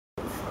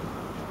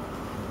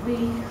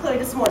we heard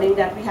this morning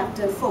that we have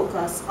to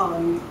focus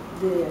on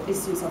the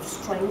issues of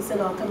strengths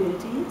in our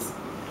communities,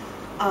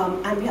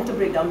 and we have to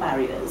break down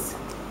barriers.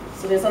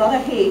 So there's a lot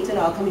of hate in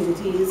our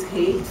communities,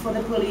 hate for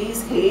the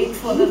police, hate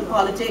for the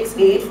politics,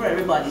 hate for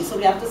everybody. So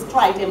we have to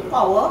try to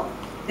empower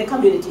the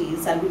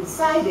communities, and we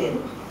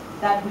decided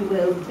that we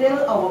will build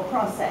our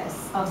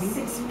process of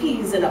 6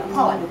 P's in a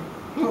pod,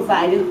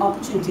 providing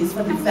opportunities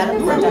for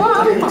development and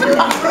community.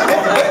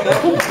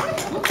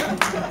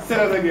 Say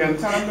that again.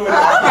 Tell them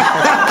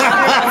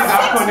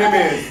to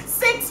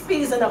 6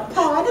 P's in a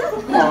pod,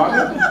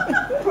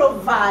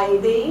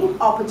 providing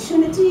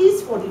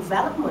opportunities for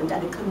development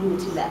at the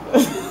community level.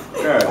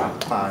 Good.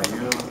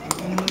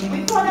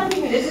 We thought that we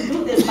needed to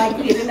do this by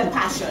creating the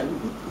passion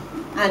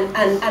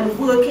and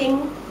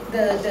working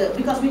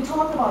because we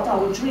talked about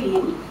our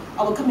dream,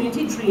 our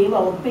community dream,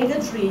 our bigger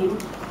dream,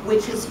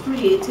 which is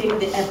creating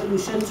the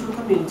evolution through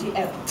community,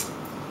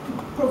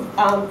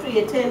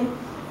 creating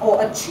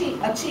or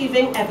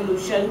achieving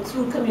evolution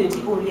through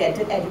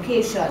community-oriented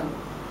education.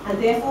 And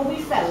therefore we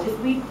felt if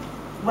we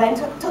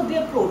took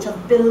the approach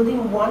of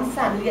building one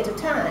family at a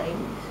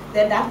time,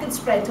 then that could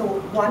spread to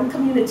one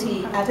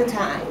community at a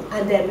time,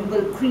 and then we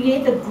will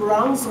create the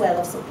groundswell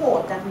of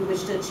support that we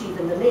wish to achieve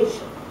in the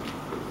nation.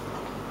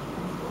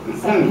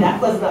 So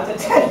that was not a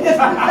test.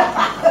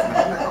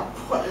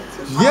 So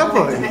we're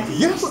going to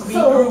create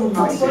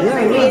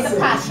a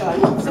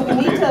passion. So we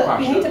need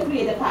to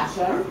create a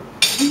passion.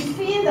 We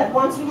feel that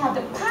once we have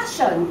the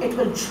passion, it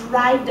will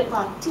drive the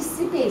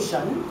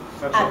participation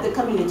at the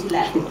community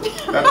level.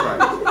 That's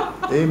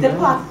right. The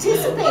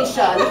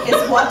participation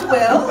is what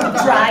will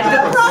drive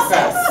the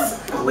process,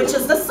 which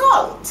is the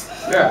salt.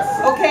 Yes.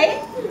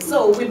 Okay?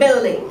 So we're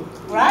building,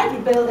 right?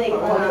 We're building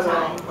all the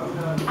time.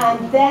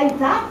 And then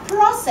that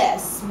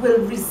process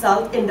will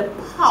result in the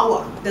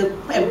power, the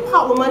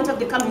empowerment of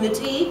the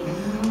community.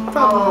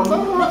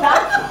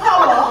 That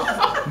power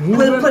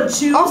will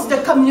produce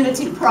the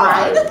community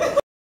pride.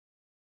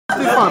 So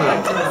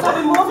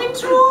we're moving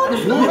through the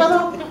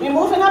funnel, we're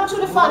moving up to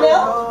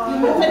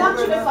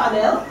the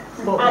funnel,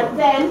 and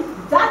then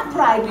that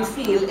pride we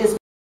feel is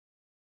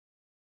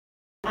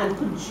and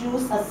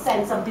produce a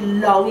sense of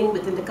belonging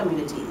within the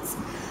communities.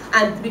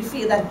 And we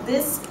feel that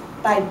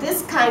by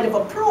this kind of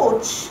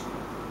approach,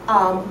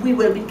 we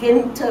will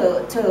begin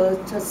to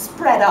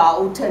spread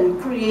out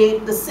and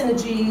create the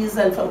synergies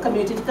and from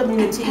community to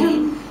community,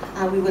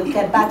 and we will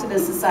get back to the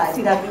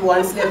society that we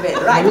once lived in.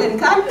 Right,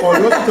 Lincoln?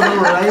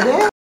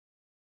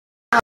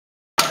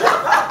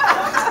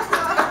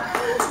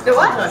 The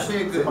what?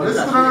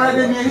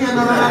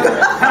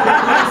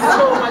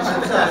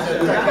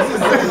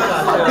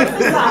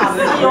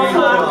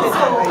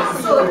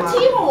 So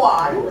team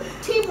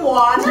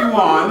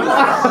one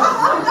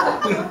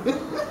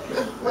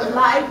would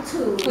like to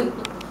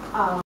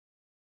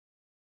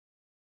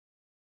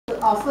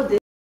offer this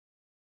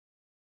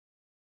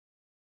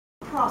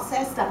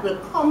process that will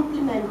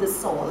complement the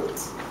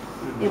SALT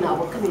in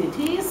our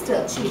communities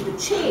to achieve the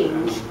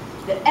change,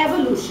 the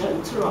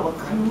evolution through our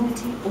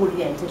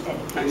community-oriented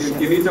education.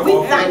 And you need to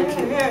offer,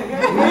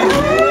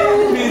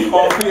 please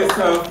offer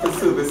yourself the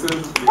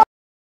services.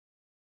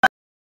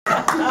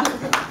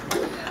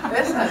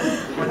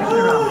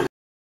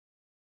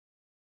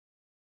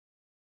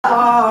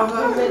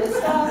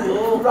 Minister,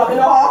 rub it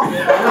off.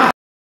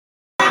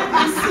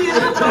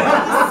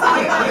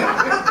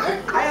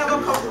 I have a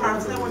couple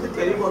arms and I want to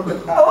tell you one.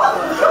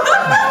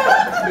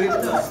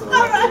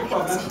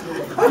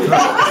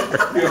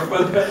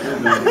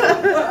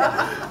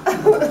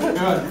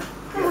 Good.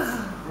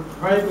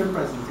 Very good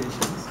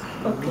presentations.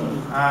 Okay.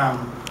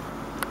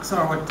 So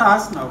our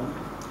task now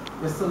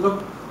is to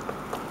look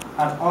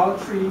at all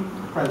 3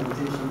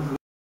 presentations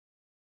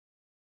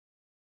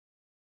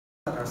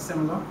that are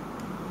similar,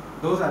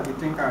 those that we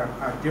think are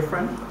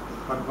different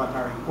but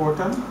are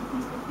important,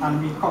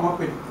 and we come up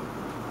with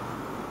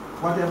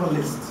whatever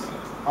list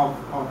of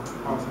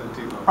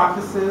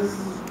practices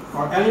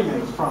or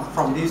elements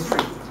from these 3.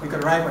 We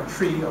could arrive at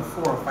 3 or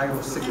 4 or 5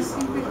 or 6,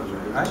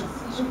 right?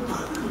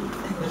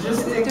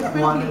 Just take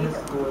one and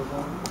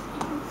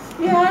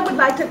Yeah, I would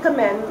like to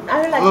recommend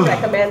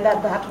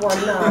that one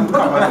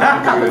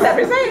covers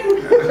everything.